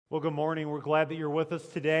Well, good morning. We're glad that you're with us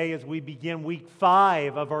today as we begin week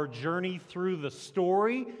 5 of our journey through the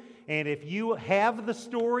story. And if you have the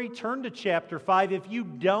story, turn to chapter 5. If you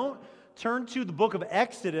don't, turn to the book of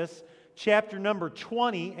Exodus, chapter number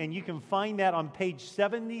 20, and you can find that on page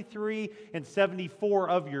 73 and 74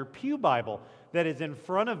 of your pew Bible that is in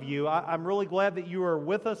front of you. I'm really glad that you are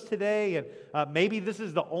with us today, and maybe this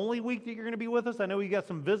is the only week that you're going to be with us. I know we got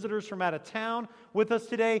some visitors from out of town with us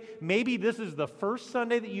today. Maybe this is the first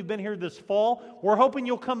Sunday that you've been here this fall. We're hoping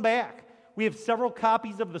you'll come back. We have several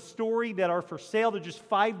copies of the story that are for sale. They're just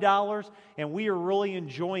 $5, and we are really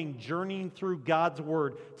enjoying journeying through God's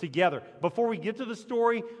Word together. Before we get to the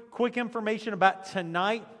story, quick information about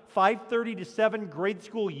tonight, 5:30 to 7, grade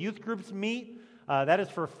school youth groups meet. That is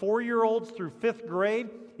for 4-year-olds through 5th grade.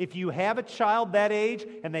 If you have a child that age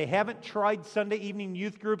and they haven't tried Sunday evening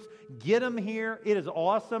youth groups, get them here. It is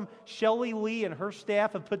awesome. Shelley Lee and her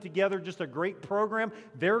staff have put together just a great program.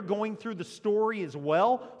 They're going through the story as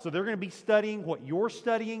well, so they're going to be studying what you're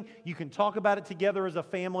studying. You can talk about it together as a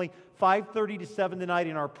family, 5:30 to 7 tonight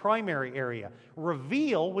in our primary area.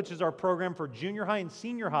 Reveal, which is our program for junior high and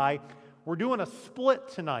senior high, we're doing a split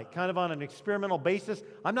tonight, kind of on an experimental basis.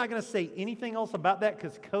 I'm not going to say anything else about that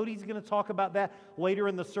because Cody's going to talk about that later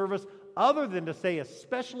in the service, other than to say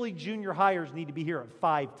especially junior highers need to be here at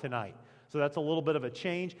 5 tonight. So that's a little bit of a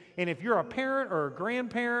change. And if you're a parent or a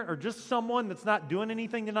grandparent or just someone that's not doing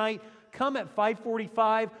anything tonight, come at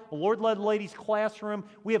 5:45, a Lord-led ladies classroom.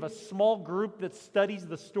 We have a small group that studies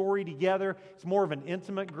the story together. It's more of an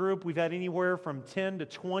intimate group. We've had anywhere from 10 to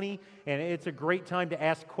 20, and it's a great time to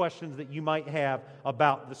ask questions that you might have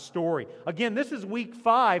about the story. Again, this is week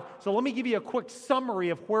 5, so let me give you a quick summary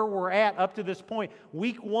of where we're at up to this point.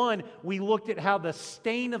 Week 1, we looked at how the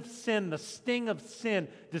stain of sin, the sting of sin,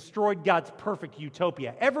 destroyed God's perfect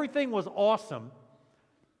utopia. Everything was awesome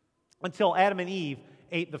until Adam and Eve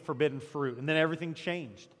ate the forbidden fruit, and then everything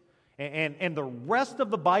changed. And the rest of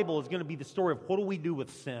the Bible is going to be the story of what do we do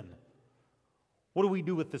with sin? What do we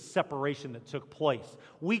do with the separation that took place?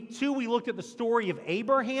 Week 2, we looked at the story of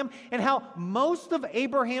Abraham and how most of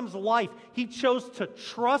Abraham's life, he chose to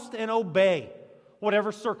trust and obey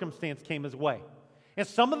whatever circumstance came his way. And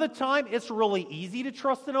some of the time, it's really easy to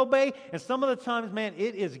trust and obey, and some of the times, man,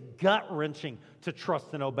 it is gut-wrenching to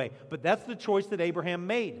trust and obey. But that's the choice that Abraham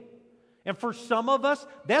made. And for some of us,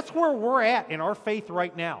 that's where we're at in our faith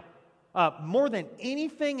right now. More than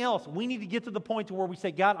anything else, we need to get to the point to where we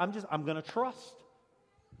say, God, I'm going to trust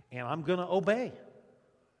and I'm going to obey.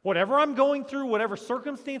 Whatever I'm going through, whatever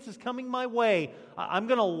circumstance is coming my way, I'm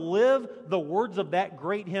going to live the words of that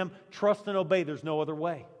great hymn, trust and obey. There's no other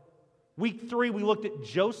way. Week 3, we looked at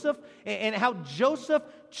Joseph and how Joseph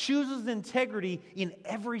chooses integrity in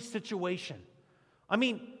every situation. I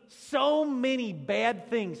mean, so many bad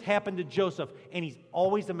things happen to Joseph, and he's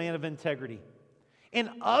always a man of integrity. And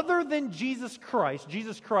other than Jesus Christ,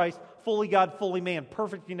 fully God, fully man,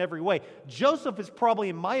 perfect in every way, Joseph is probably,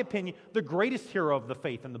 in my opinion, the greatest hero of the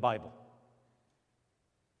faith in the Bible.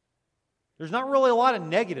 There's not really a lot of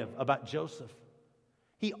negative about Joseph.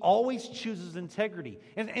 He always chooses integrity.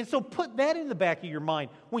 And so put that in the back of your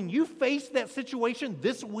mind. When you face that situation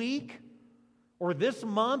this week or this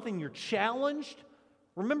month and you're challenged,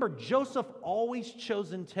 remember, Joseph always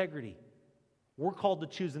chose integrity. We're called to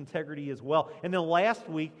choose integrity as well. And then last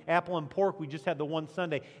week, Apple and Pork, we just had the one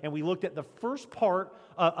Sunday, and we looked at the first part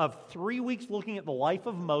of 3 weeks looking at the life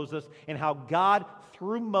of Moses and how God,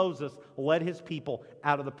 through Moses, led his people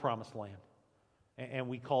out of the promised land. And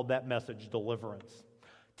we called that message Deliverance.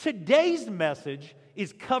 Today's message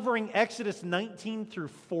is covering Exodus 19 through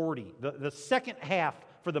 40, the second half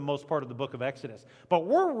for the most part of the book of Exodus. But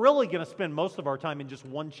we're really going to spend most of our time in just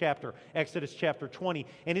one chapter, Exodus chapter 20,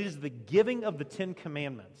 and it is the giving of the 10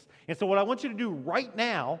 Commandments. And so what I want you to do right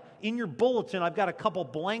now, in your bulletin, I've got a couple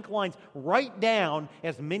blank lines. Write down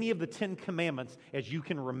as many of the 10 Commandments as you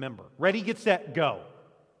can remember. Ready, get set, go.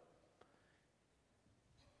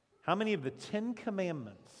 How many of the 10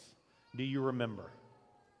 Commandments do you remember?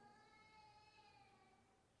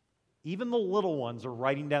 Even the little ones are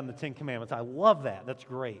writing down the 10 Commandments. I love that. That's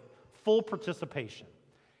great. Full participation.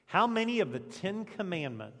 How many of the 10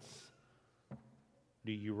 Commandments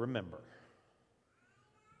do you remember?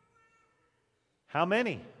 How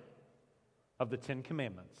many of the 10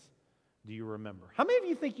 Commandments do you remember? How many of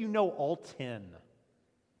you think you know all 10?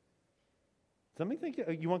 Somebody think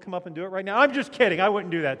you want to come up and do it right now? I'm just kidding. I wouldn't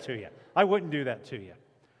do that to you.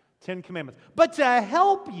 10 Commandments. But to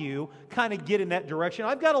help you kind of get in that direction,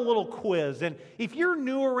 I've got a little quiz. And if you're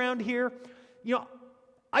new around here,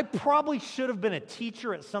 I probably should have been a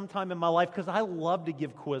teacher at some time in my life because I love to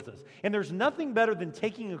give quizzes. And there's nothing better than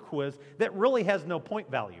taking a quiz that really has no point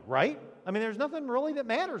value, right? I mean, there's nothing really that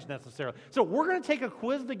matters necessarily. So we're going to take a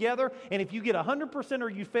quiz together, and if you get 100% or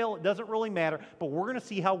you fail, it doesn't really matter, but we're going to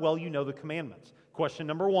see how well you know the commandments. Question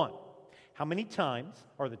number 1. How many times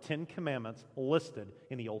are the 10 commandments listed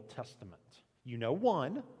in the Old Testament? You know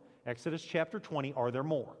 1, Exodus chapter 20. Are there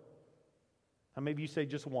more? How many of you say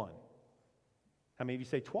just 1? How many of you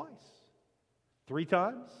say twice? 3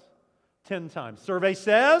 times? 10 times? Survey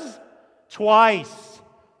says twice.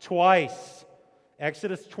 Twice.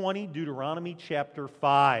 Exodus 20, Deuteronomy chapter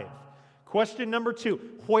 5. Question number 2.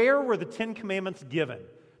 Where were the 10 commandments given?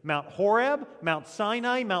 Mount Horeb, Mount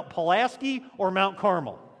Sinai, Mount Pulaski, or Mount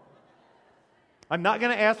Carmel? I'm not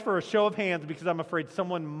going to ask for a show of hands because I'm afraid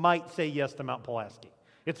someone might say yes to Mount Pulaski.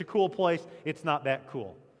 It's a cool place. It's not that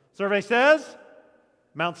cool. Survey says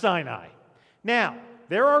Mount Sinai. Now,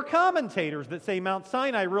 there are commentators that say Mount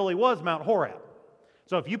Sinai really was Mount Horeb.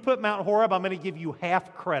 So if you put Mount Horeb, I'm going to give you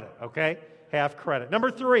half credit, okay? Half credit.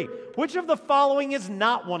 Number 3, which of the following is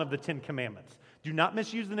not one of the 10 commandments? Do not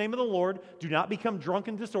misuse the name of the Lord. Do not become drunk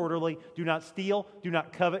and disorderly. Do not steal. Do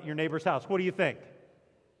not covet your neighbor's house. What do you think?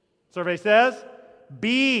 Survey says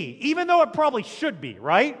B, even though it probably should be,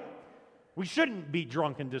 right? We shouldn't be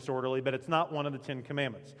drunk and disorderly, but it's not one of the 10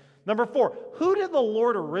 commandments. Number 4, who did the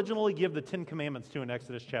Lord originally give the 10 commandments to in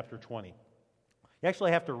Exodus chapter 20? You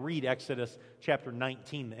actually have to read Exodus chapter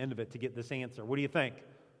 19, the end of it, to get this answer. What do you think?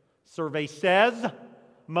 Survey says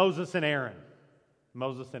Moses and Aaron.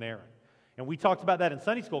 Moses and Aaron. And we talked about that in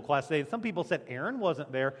Sunday school class today. And some people said Aaron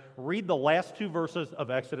wasn't there. Read the last 2 verses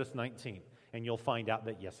of Exodus 19, and you'll find out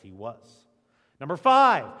that yes, he was. Number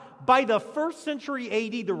 5, by the 1st century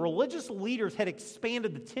AD, the religious leaders had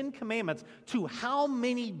expanded the 10 commandments to how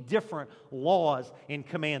many different laws and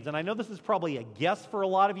commands? And I know this is probably a guess for a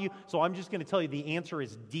lot of you, so I'm just going to tell you the answer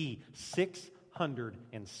is D,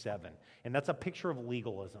 607. And that's a picture of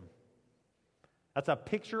legalism. That's a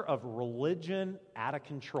picture of religion out of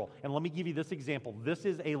control. And let me give you this example. This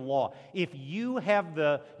is a law. If you have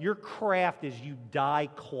your craft is you dye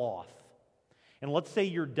cloth, and let's say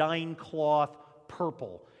you're dyeing cloth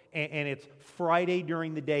purple, and it's Friday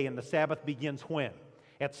during the day, and the Sabbath begins when?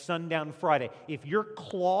 At sundown Friday. If your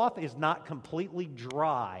cloth is not completely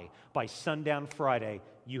dry by sundown Friday,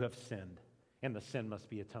 you have sinned, and the sin must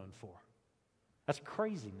be atoned for. That's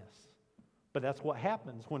craziness. But that's what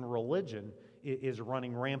happens when religion is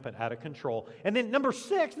running rampant out of control. And then number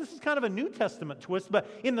 6, this is kind of a New Testament twist, but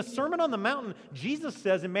in the Sermon on the Mountain, Jesus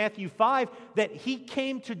says in Matthew 5 that he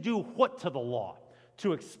came to do what to the law?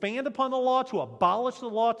 To expand upon the law, to abolish the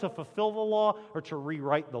law, to fulfill the law, or to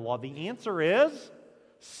rewrite the law? The answer is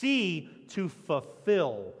C, to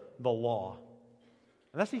fulfill the law.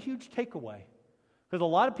 And that's a huge takeaway. Because a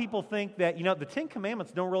lot of people think that, the 10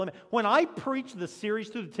 Commandments don't really matter. When I preached the series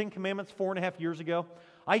through the 10 Commandments 4.5 years ago,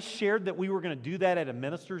 I shared that we were going to do that at a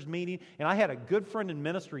minister's meeting, and I had a good friend in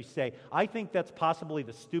ministry say, I think that's possibly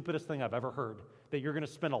the stupidest thing I've ever heard, that you're going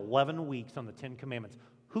to spend 11 weeks on the 10 Commandments.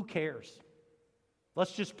 Who cares?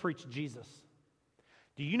 Let's just preach Jesus.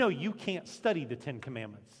 Do you know you can't study the 10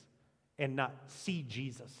 Commandments and not see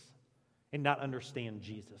Jesus and not understand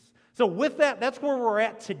Jesus? So with that, that's where we're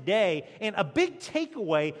at today. And a big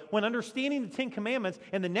takeaway when understanding the 10 Commandments,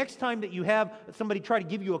 and the next time that you have somebody try to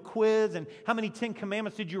give you a quiz and how many 10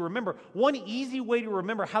 Commandments did you remember, one easy way to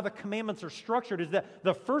remember how the commandments are structured is that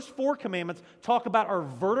the first 4 commandments talk about our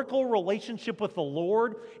vertical relationship with the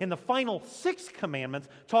Lord, and the final 6 commandments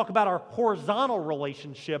talk about our horizontal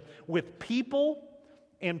relationship with people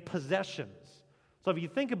and possessions. So if you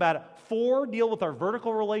think about it, 4 deal with our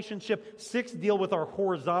vertical relationship, 6 deal with our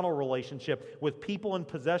horizontal relationship with people and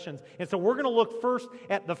possessions. And so we're going to look first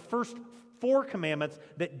at the first 4 commandments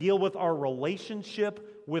that deal with our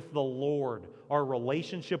relationship with the Lord. Our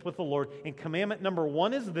relationship with the Lord. And commandment number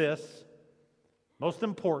 1 is this, most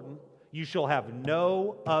important, you shall have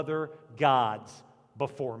no other gods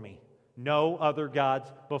before me. No other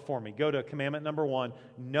gods before me. Go to commandment number 1,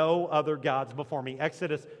 no other gods before me.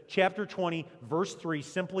 Exodus chapter 20, verse 3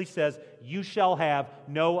 simply says, you shall have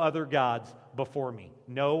no other gods before me.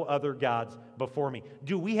 No other gods before me.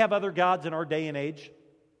 Do we have other gods in our day and age?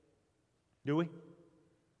 Do we?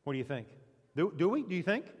 What do you think? Do we? Do you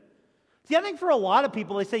think? See, I think for a lot of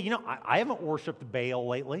people, they say, I haven't worshiped Baal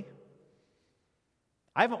lately.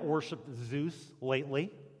 I haven't worshiped Zeus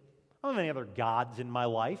lately. I don't have any other gods in my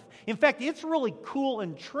life. In fact, it's really cool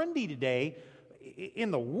and trendy today in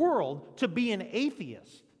the world to be an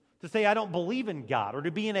atheist, to say I don't believe in God, or to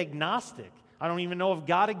be an agnostic. I don't even know if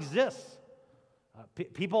God exists.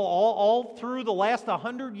 People all through the last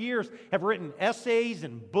 100 years have written essays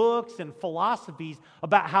and books and philosophies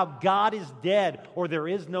about how God is dead or there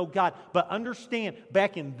is no God. But understand,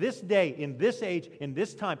 back in this day, in this age, in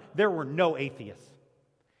this time, there were no atheists.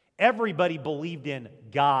 Everybody believed in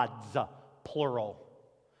gods, plural.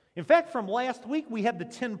 In fact, from last week, we had the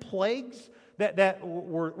 10 plagues that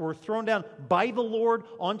were thrown down by the Lord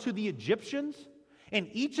onto the Egyptians. And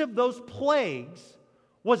each of those plagues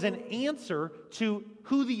was an answer to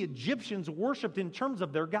who the Egyptians worshipped in terms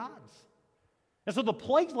of their gods. And so the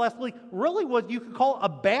plagues last week really was, you could call it, a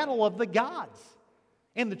battle of the gods.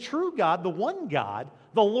 And the true God, the one God,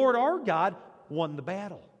 the Lord our God, won the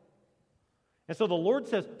battle. And so the Lord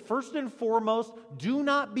says, first and foremost, do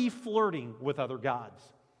not be flirting with other gods.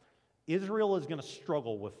 Israel is going to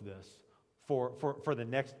struggle with this for the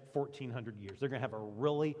next 1,400 years. They're going to have a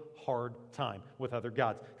really hard time with other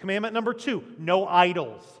gods. Commandment number 2, no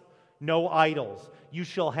idols. No idols. You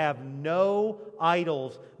shall have no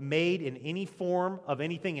idols made in any form of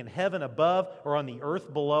anything in heaven above or on the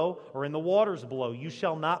earth below or in the waters below. You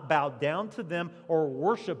shall not bow down to them or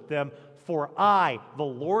worship them. For I, the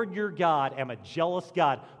Lord your God, am a jealous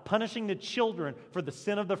God, punishing the children for the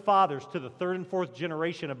sin of their fathers to the 3rd and 4th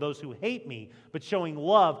generation of those who hate me, but showing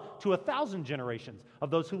love to 1,000 generations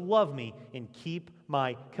of those who love me and keep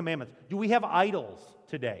my commandments. Do we have idols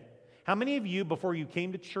today? How many of you, before you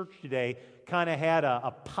came to church today, kind of had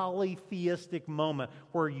a polytheistic moment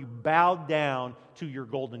where you bowed down to your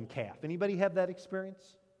golden calf? Anybody have that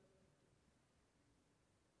experience?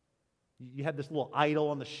 You had this little idol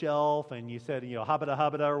on the shelf, and you said, habada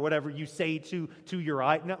habada, or whatever you say to your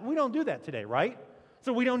idol. No, we don't do that today, right?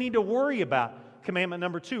 So we don't need to worry about commandment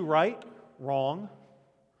number 2, right? Wrong.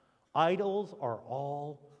 Idols are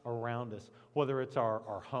all around us, whether it's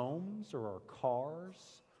our homes or our cars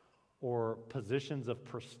or positions of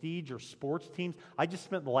prestige or sports teams. I just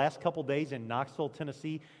spent the last couple days in Knoxville,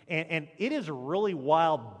 Tennessee, and it is really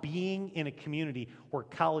wild being in a community where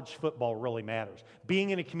college football really matters. Being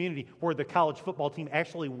in a community where the college football team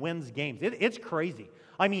actually wins games. It's crazy.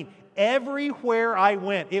 I mean, everywhere I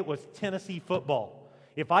went, it was Tennessee football.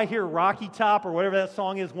 If I hear Rocky Top or whatever that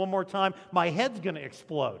song is one more time, my head's going to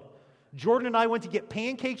explode. Jordan and I went to get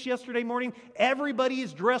pancakes yesterday morning. Everybody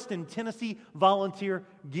is dressed in Tennessee Volunteer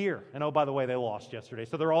gear. And oh, by the way, they lost yesterday,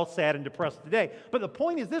 so they're all sad and depressed today. But the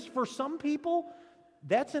point is this, for some people,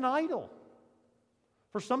 that's an idol.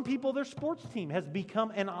 For some people, their sports team has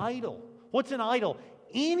become an idol. What's an idol?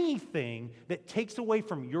 Anything that takes away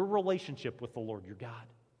from your relationship with the Lord your God.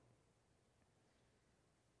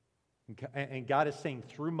 And God is saying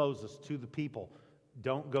through Moses to the people,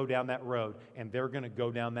 don't go down that road, and they're going to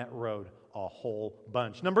go down that road a whole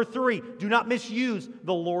bunch. Number 3, do not misuse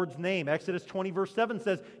the Lord's name. Exodus 20 verse 7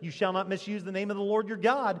 says, you shall not misuse the name of the Lord your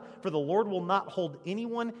God, for the Lord will not hold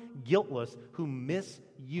anyone guiltless who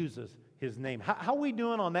misuses his name. How are we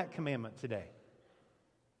doing on that commandment today?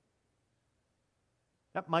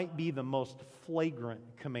 That might be the most flagrant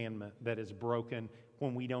commandment that is broken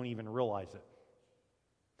when we don't even realize it.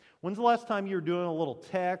 When's the last time you were doing a little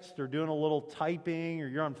text or doing a little typing, or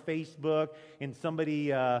you're on Facebook and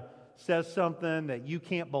somebody says something that you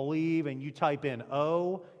can't believe and you type in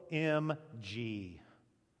OMG?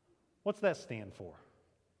 What's that stand for?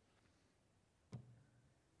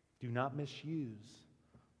 Do not misuse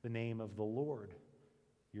the name of the Lord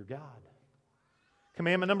your God.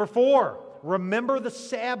 Commandment number 4, remember the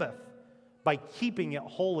Sabbath by keeping it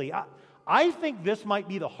holy. I think this might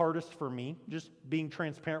be the hardest for me, just being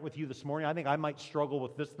transparent with you this morning. I think I might struggle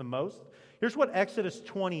with this the most. Here's what Exodus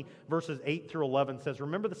 20, verses 8 through 11 says.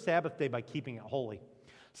 Remember the Sabbath day by keeping it holy.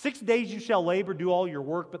 6 days you shall labor, do all your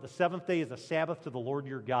work, but the 7th day is a Sabbath to the Lord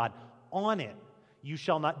your God. On it you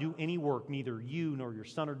shall not do any work, neither you nor your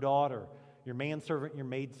son or daughter, your manservant, your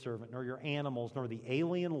maidservant, nor your animals, nor the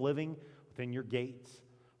alien living within your gates.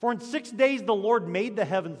 For in 6 days the Lord made the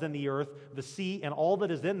heavens and the earth, the sea, and all that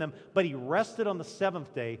is in them, but he rested on the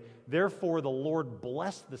 7th day. Therefore the Lord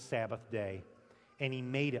blessed the Sabbath day, and he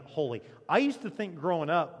made it holy. I used to think growing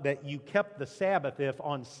up that you kept the Sabbath if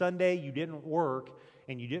on Sunday you didn't work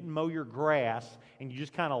and you didn't mow your grass and you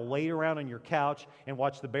just kind of laid around on your couch and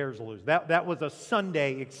watched the Bears lose. That was a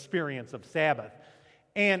Sunday experience of Sabbath.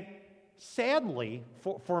 And sadly,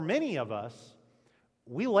 for many of us,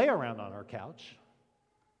 we lay around on our couch.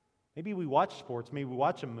 Maybe we watch sports, maybe we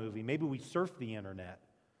watch a movie, maybe we surf the internet,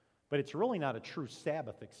 but it's really not a true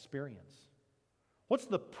Sabbath experience. What's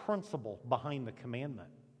the principle behind the commandment?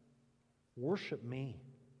 Worship me.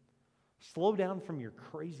 Slow down from your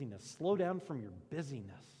craziness, slow down from your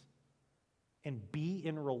busyness, and be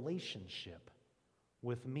in relationship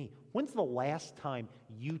with me? When's the last time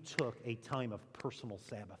you took a time of personal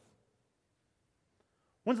Sabbath?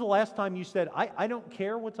 When's the last time you said, I don't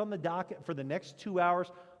care what's on the docket for the next 2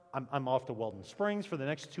 hours. I'm off to Weldon Springs for the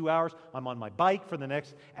next 2 hours. I'm on my bike for the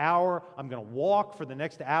next hour. I'm going to walk for the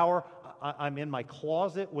next hour. I'm in my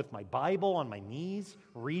closet with my Bible on my knees,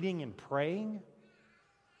 reading and praying.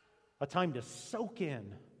 A time to soak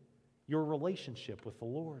in your relationship with the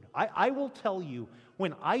Lord. I will tell you,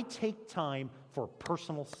 when I take time for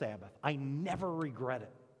personal Sabbath, I never regret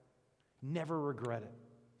it. Never regret it.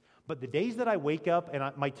 But the days that I wake up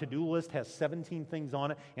and my to-do list has 17 things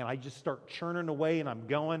on it, and I just start churning away and I'm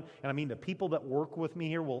going, and I mean the people that work with me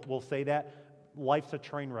here will say that, life's a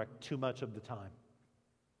train wreck too much of the time.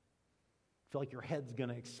 I feel like your head's going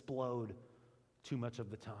to explode too much of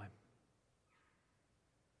the time.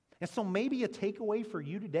 And so maybe a takeaway for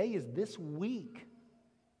you today is this week,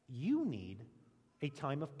 you need a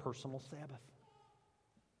time of personal Sabbath.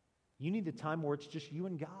 You need a time where it's just you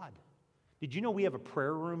and God. Did you know we have a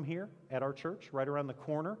prayer room here at our church, right around the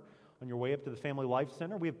corner on your way up to the Family Life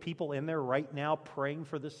Center? We have people in there right now praying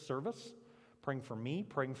for this service, praying for me,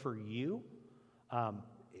 praying for you.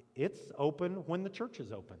 It's open when the church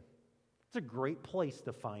is open. It's a great place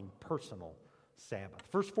to find personal Sabbath.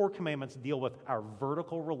 First 4 commandments deal with our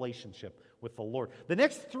vertical relationship with the Lord. The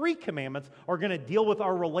next 3 commandments are going to deal with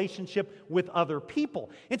our relationship with other people.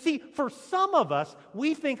 And see, for some of us,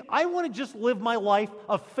 we think, I want to just live my life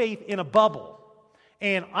of faith in a bubble.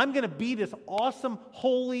 And I'm going to be this awesome,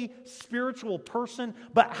 holy, spiritual person,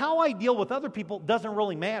 but how I deal with other people doesn't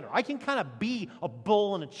really matter. I can kind of be a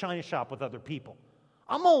bull in a china shop with other people.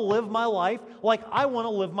 I'm going to live my life like I want to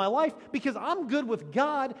live my life because I'm good with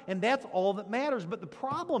God and that's all that matters. But the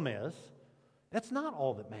problem is, that's not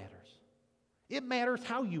all that matters. It matters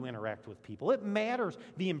how you interact with people. It matters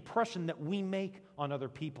the impression that we make on other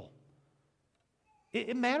people.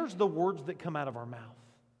 It matters the words that come out of our mouth.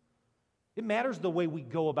 It matters the way we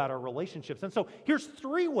go about our relationships. And so here's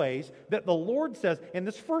 3 ways that the Lord says, and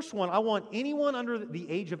this first one, I want anyone under the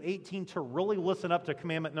age of 18 to really listen up to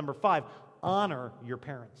commandment number 5. Honor your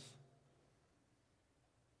parents.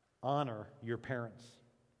 Honor your parents.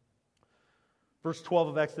 Verse 12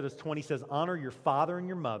 of Exodus 20 says, honor your father and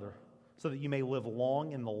your mother so that you may live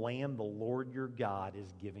long in the land the Lord your God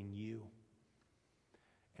is giving you.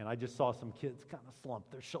 And I just saw some kids kind of slump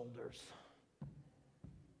their shoulders.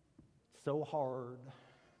 So hard.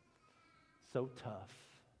 So tough.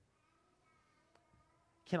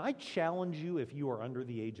 Can I challenge you, if you are under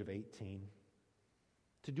the age of 18,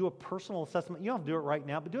 to do a personal assessment? You don't have to do it right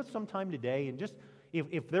now, but do it sometime today. And just,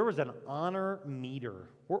 if there was an honor meter,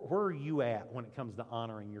 where are you at when it comes to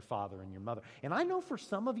honoring your father and your mother? And I know for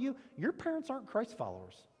some of you, your parents aren't Christ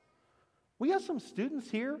followers. We have some students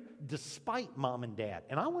here, despite mom and dad.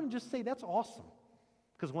 And I want to just say that's awesome.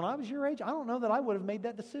 Because when I was your age, I don't know that I would have made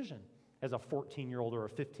that decision as a 14-year-old or a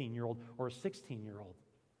 15-year-old or a 16-year-old.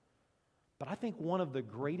 But I think one of the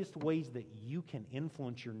greatest ways that you can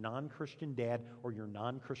influence your non-Christian dad or your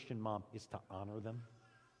non-Christian mom is to honor them.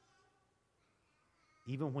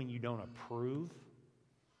 Even when you don't approve,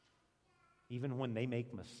 even when they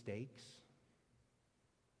make mistakes.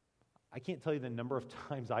 I can't tell you the number of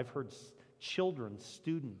times I've heard children,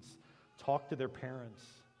 students, talk to their parents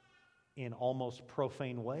in almost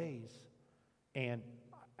profane ways, and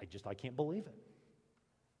I can't believe it.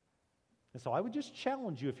 And so I would just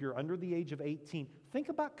challenge you, if you're under the age of 18, think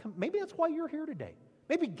about, maybe that's why you're here today.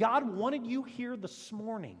 Maybe God wanted you here this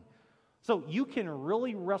morning so you can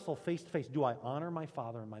really wrestle face to face. Do I honor my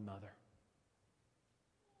father and my mother?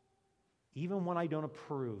 Even when I don't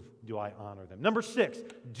approve, do I honor them? Number 6,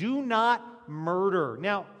 do not murder.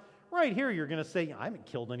 Now, right here you're going to say, I haven't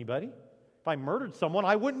killed anybody. If I murdered someone,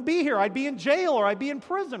 I wouldn't be here. I'd be in jail or I'd be in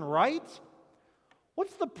prison, right?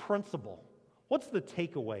 What's the principle? What's the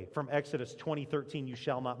takeaway from Exodus 20:13, you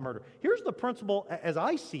shall not murder? Here's the principle as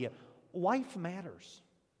I see it. Life matters.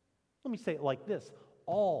 Let me say it like this.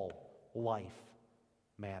 All life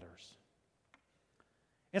matters.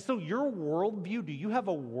 And so your worldview, do you have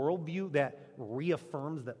a worldview that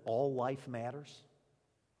reaffirms that all life matters?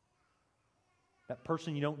 That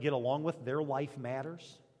person you don't get along with, their life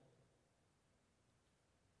matters?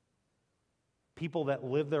 People that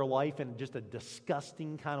live their life in just a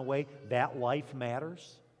disgusting kind of way, that life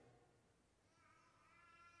matters?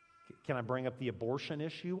 Can I bring up the abortion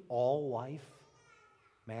issue? All life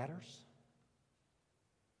matters.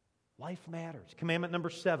 Life matters. Commandment number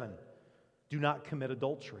 7, do not commit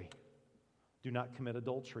adultery. Do not commit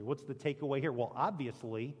adultery. What's the takeaway here? Well,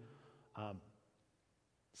 obviously,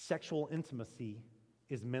 sexual intimacy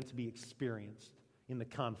is meant to be experienced in the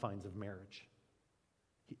confines of marriage.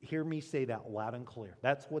 Hear me say that loud and clear.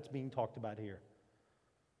 That's what's being talked about here.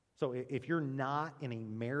 So if you're not in a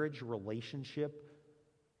marriage relationship,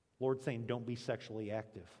 Lord's saying don't be sexually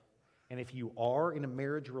active. And if you are in a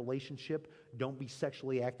marriage relationship, don't be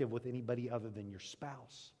sexually active with anybody other than your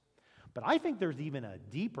spouse. But I think there's even a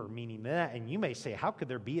deeper meaning than that. And you may say, how could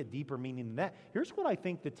there be a deeper meaning than that? Here's what I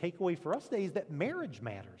think the takeaway for us today is that marriage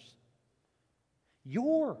matters.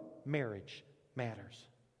 Your marriage matters.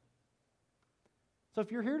 So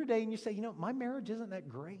if you're here today and you say, my marriage isn't that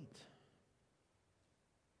great.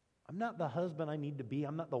 I'm not the husband I need to be.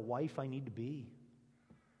 I'm not the wife I need to be.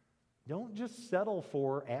 Don't just settle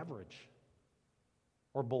for average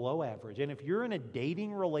or below average. And if you're in a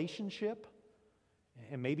dating relationship,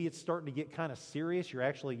 and maybe it's starting to get kind of serious, you're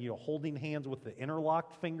actually holding hands with the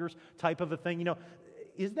interlocked fingers type of a thing,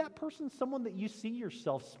 is that person someone that you see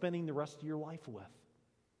yourself spending the rest of your life with?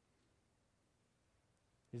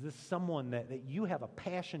 Is this someone that you have a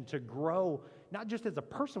passion to grow, not just as a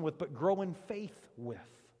person with, but grow in faith with?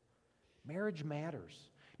 Marriage matters.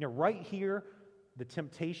 Right here, the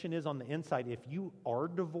temptation is on the inside. If you are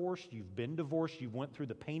divorced, you've been divorced, you went through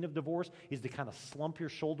the pain of divorce, is to kind of slump your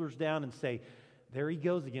shoulders down and say, there he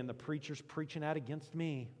goes again, the preacher's preaching out against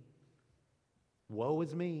me. Woe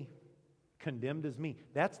is me. Condemned is me.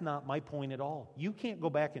 That's not my point at all. You can't go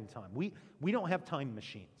back in time. We don't have time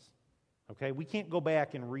machines. Okay? We can't go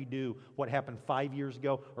back and redo what happened 5 years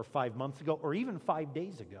ago or 5 months ago or even 5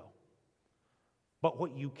 days ago. But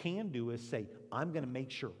what you can do is say, I'm going to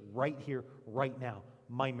make sure right here, right now,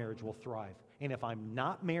 my marriage will thrive. And if I'm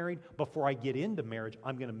not married, before I get into marriage,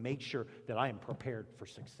 I'm going to make sure that I am prepared for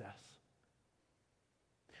success.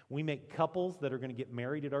 We make couples that are going to get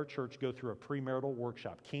married at our church go through a premarital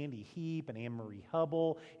workshop. Candy Heap and Anne-Marie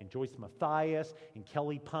Hubble and Joyce Matthias and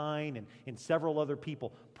Kelly Pine and several other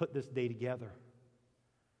people put this day together.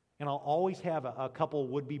 And I'll always have a couple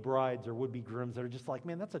would-be brides or would-be grooms that are just like,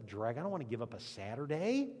 man, that's a drag. I don't want to give up a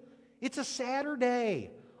Saturday. It's a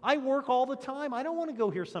Saturday. I work all the time. I don't want to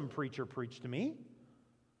go hear some preacher preach to me.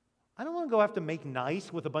 I don't want to go have to make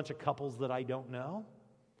nice with a bunch of couples that I don't know.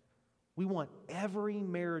 We want every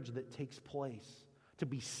marriage that takes place to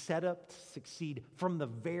be set up to succeed from the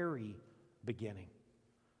very beginning.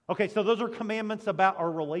 Okay, so those are commandments about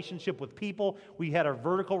our relationship with people. We had our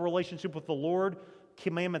vertical relationship with the Lord.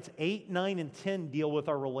 Commandments 8, 9, and 10 deal with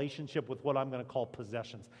our relationship with what I'm going to call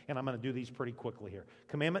possessions. And I'm going to do these pretty quickly here.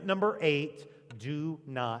 Commandment number 8, do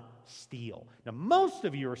not steal. Now, most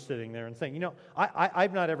of you are sitting there and saying,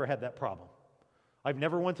 I've not ever had that problem. I've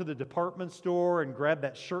never went to the department store and grabbed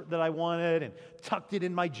that shirt that I wanted and tucked it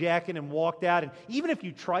in my jacket and walked out. And even if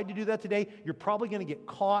you tried to do that today, you're probably going to get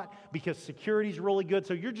caught because security's really good.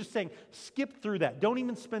 So you're just saying, skip through that. Don't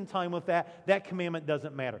even spend time with that. That commandment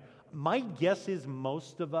doesn't matter. My guess is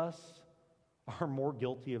most of us are more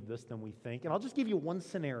guilty of this than we think. And I'll just give you one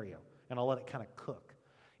scenario, and I'll let it kind of cook.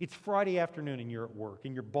 It's Friday afternoon and you're at work,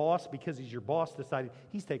 and your boss, because he's your boss, decided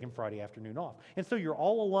he's taking Friday afternoon off. And so you're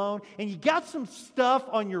all alone, and you got some stuff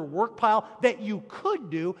on your work pile that you could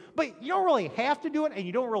do, but you don't really have to do it, and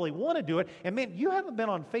you don't really want to do it. And man, you haven't been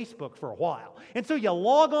on Facebook for a while. And so you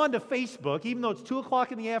log on to Facebook, even though it's 2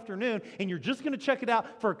 o'clock in the afternoon, and you're just going to check it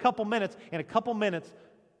out for a couple minutes, and a couple minutes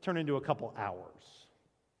turn into a couple hours.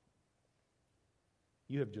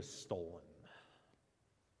 You have just stolen.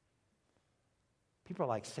 People are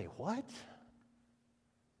like, say what?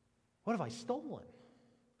 What have I stolen?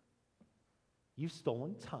 You've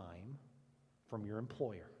stolen time from your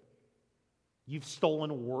employer. You've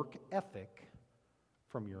stolen work ethic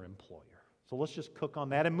from your employer. So let's just cook on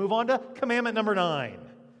that and move on to commandment number 9.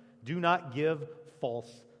 Do not give false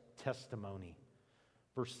testimony.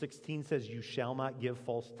 Verse 16 says, you shall not give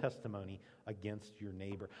false testimony against your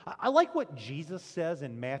neighbor. I like what Jesus says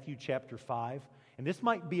in Matthew chapter 5, and this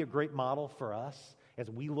might be a great model for us as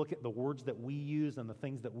we look at the words that we use and the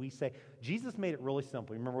things that we say. Jesus made it really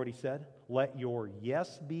simple. Remember what he said? Let your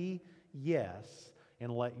yes be yes,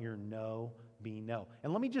 and let your no be no.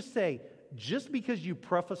 And let me just say, just because you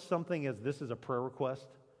preface something as this is a prayer request,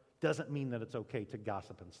 doesn't mean that it's okay to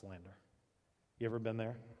gossip and slander. You ever been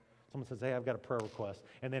there? Someone says, hey, I've got a prayer request.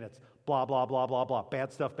 And then it's blah, blah, blah, blah, blah.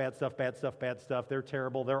 Bad stuff, bad stuff, bad stuff, bad stuff. They're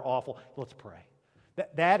terrible. They're awful. Let's pray.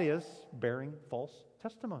 That is bearing false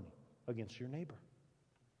testimony against your neighbor.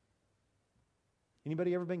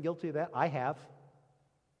 Anybody ever been guilty of that? I have.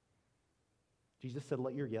 Jesus said,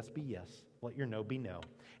 let your yes be yes. Let your no be no.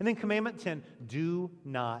 And then commandment 10, do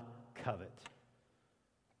not covet.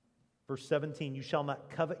 Verse 17, you shall not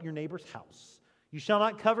covet your neighbor's house, You shall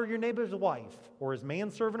not covet your neighbor's wife, or his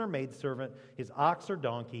manservant or maidservant, his ox or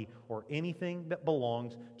donkey, or anything that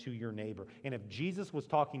belongs to your neighbor. And if Jesus was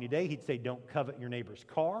talking today, he'd say, don't covet your neighbor's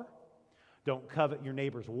car. Don't covet your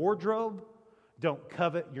neighbor's wardrobe. Don't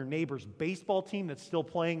covet your neighbor's baseball team that's still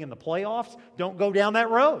playing in the playoffs. Don't go down that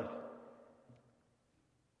road.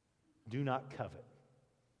 Do not covet.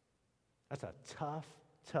 That's a tough,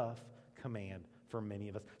 tough command for many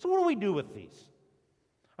of us. So what do we do with these?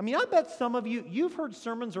 I mean, I bet some of you, you've heard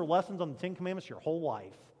sermons or lessons on the Ten Commandments your whole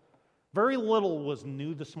life. Very little was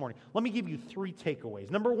new this morning. Let me give you 3 takeaways.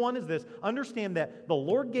 Number 1 is this. Understand that the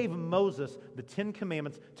Lord gave Moses the Ten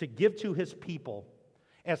Commandments to give to his people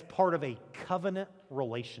as part of a covenant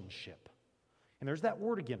relationship. And there's that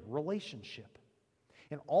word again, relationship.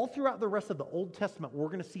 And all throughout the rest of the Old Testament, we're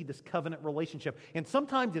going to see this covenant relationship. And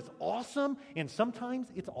sometimes it's awesome, and sometimes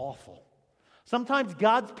it's awful. Sometimes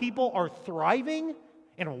God's people are thriving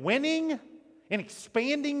and winning and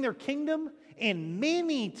expanding their kingdom, and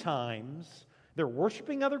many times they're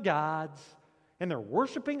worshiping other gods, and they're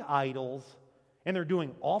worshiping idols, and they're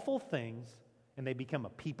doing awful things, and they become a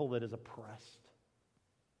people that is oppressed.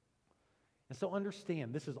 And so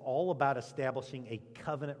understand, this is all about establishing a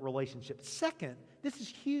covenant relationship. Second, this is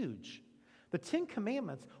huge. The Ten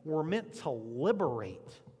Commandments were meant to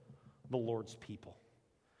liberate the Lord's people.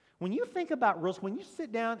 When you think about rules, when you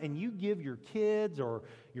sit down and you give your kids or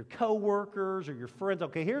your coworkers or your friends,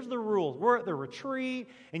 okay, here's the rules. We're at the retreat,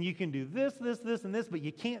 and you can do this, this, this, and this, but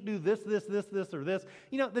you can't do this, this, this, this, or this.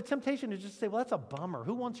 You know, the temptation is just to say, well, that's a bummer.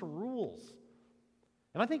 Who wants rules?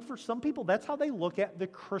 And I think for some people, that's how they look at the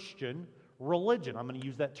Christian religion. I'm going to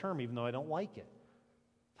use that term even though I don't like it.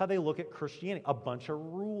 That's how they look at Christianity. A bunch of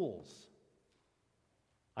rules.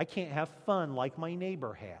 I can't have fun like my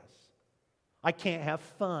neighbor has. I can't have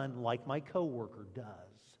fun like my coworker does.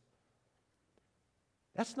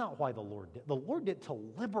 That's not why the Lord did. The Lord did to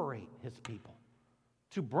liberate his people,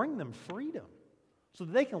 to bring them freedom so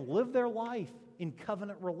that they can live their life in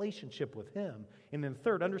covenant relationship with him. And then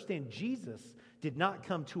third, understand Jesus did not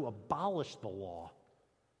come to abolish the law.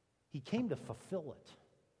 He came to fulfill it.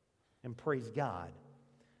 And praise God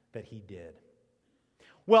that he did.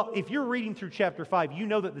 Well, if you're reading through chapter 5, you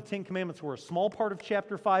know that the Ten Commandments were a small part of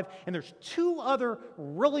chapter 5, and there's 2 other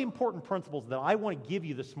really important principles that I want to give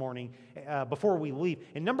you this morning before we leave.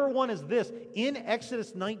 And number 1 is this. In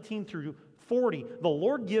Exodus 19 through 40, the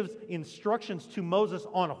Lord gives instructions to Moses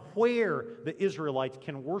on where the Israelites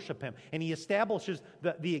can worship him, and he establishes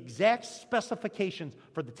the exact specifications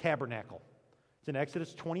for the tabernacle. It's in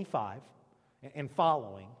Exodus 25 and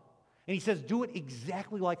following, and he says, do it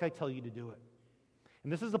exactly like I tell you to do it.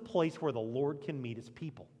 And this is a place where the Lord can meet his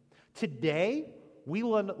people. Today, we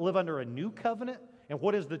live under a new covenant. And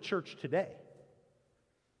what is the church today?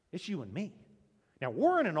 It's you and me. Now,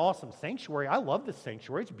 we're in an awesome sanctuary. I love this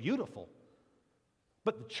sanctuary. It's beautiful.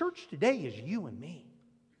 But the church today is you and me.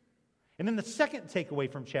 And then the second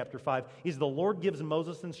takeaway from chapter 5 is the Lord gives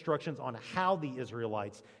Moses instructions on how the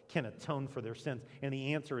Israelites can atone for their sins. And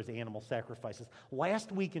the answer is animal sacrifices.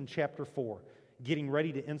 Last week in chapter 4, getting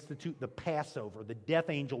ready to institute the Passover. The death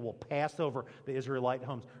angel will pass over the Israelite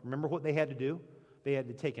homes. Remember what they had to do? They had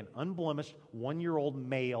to take an unblemished 1-year-old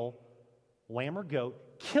male lamb or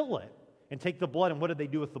goat, kill it, and take the blood. And what did they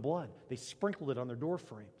do with the blood? They sprinkled it on their door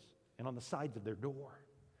frames and on the sides of their door.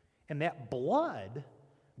 And that blood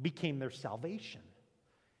became their salvation.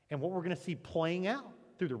 And what we're going to see playing out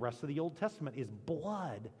through the rest of the Old Testament is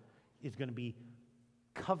blood is going to be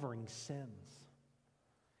covering sins.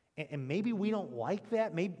 And maybe we don't like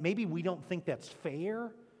that. Maybe we don't think that's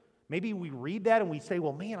fair. Maybe we read that and we say,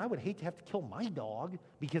 well, man, I would hate to have to kill my dog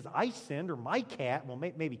because I sinned, or my cat. Well,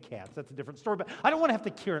 maybe cats. That's a different story. But I don't want to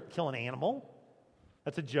have to kill an animal.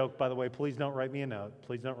 That's a joke, by the way. Please don't write me a note.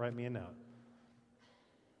 Please don't write me a note.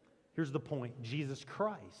 Here's the point. Jesus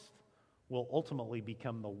Christ will ultimately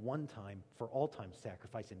become the one-time, for all-time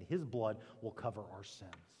sacrifice, and his blood will cover our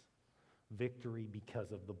sins. Victory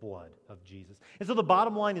because of the blood of Jesus. And so the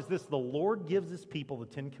bottom line is this. The Lord gives his people the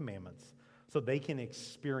Ten Commandments so they can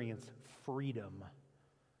experience freedom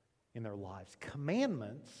in their lives.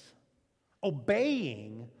 Commandments,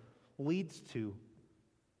 obeying, leads to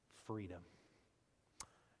freedom.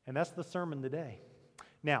 And that's the sermon today.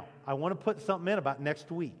 Now, I want to put something in about next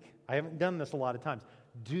week. I haven't done this a lot of times.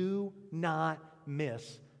 Do not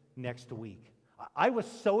miss next week. I was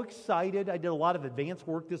so excited. I did a lot of advanced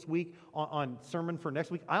work this week on sermon for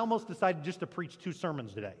next week. I almost decided just to preach 2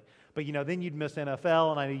 sermons today. But then you'd miss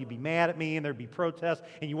NFL, and I know you'd be mad at me, and there'd be protests,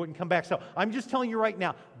 and you wouldn't come back. So I'm just telling you right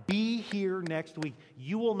now, be here next week.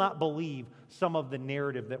 You will not believe some of the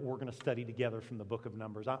narrative that we're going to study together from the book of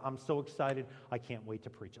Numbers. I'm so excited. I can't wait to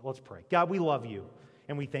preach it. Let's pray. God, we love you,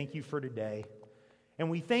 and we thank you for today. And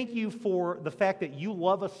we thank you for the fact that you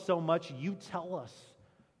love us so much, you tell us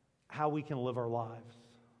how we can live our lives.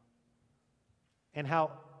 And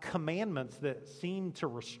how commandments that seem to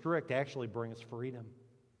restrict actually bring us freedom.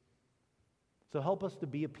 So help us to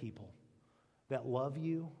be a people that love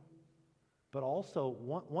you, but also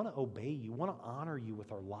want to obey you, want to honor you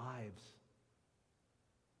with our lives.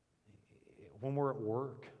 When we're at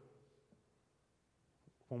work,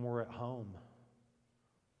 when we're at home,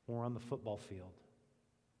 when we're on the football field,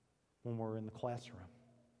 when we're in the classroom.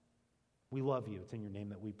 We love you. It's in your name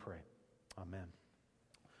that we pray. Amen.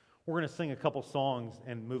 We're going to sing a couple songs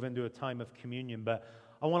and move into a time of communion, but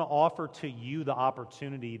I want to offer to you the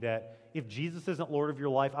opportunity that if Jesus isn't Lord of your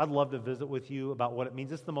life, I'd love to visit with you about what it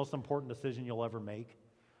means. It's the most important decision you'll ever make,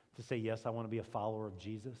 to say, yes, I want to be a follower of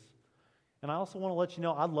Jesus. And I also want to let you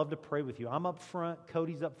know, I'd love to pray with you. I'm up front.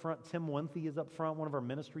 Cody's up front. Tim Winthy is up front, one of our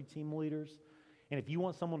ministry team leaders. And if you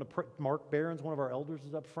want someone to pray, Mark Barron's, one of our elders,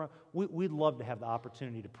 is up front. We'd love to have the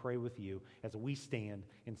opportunity to pray with you as we stand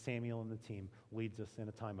and Samuel and the team leads us in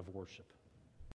a time of worship.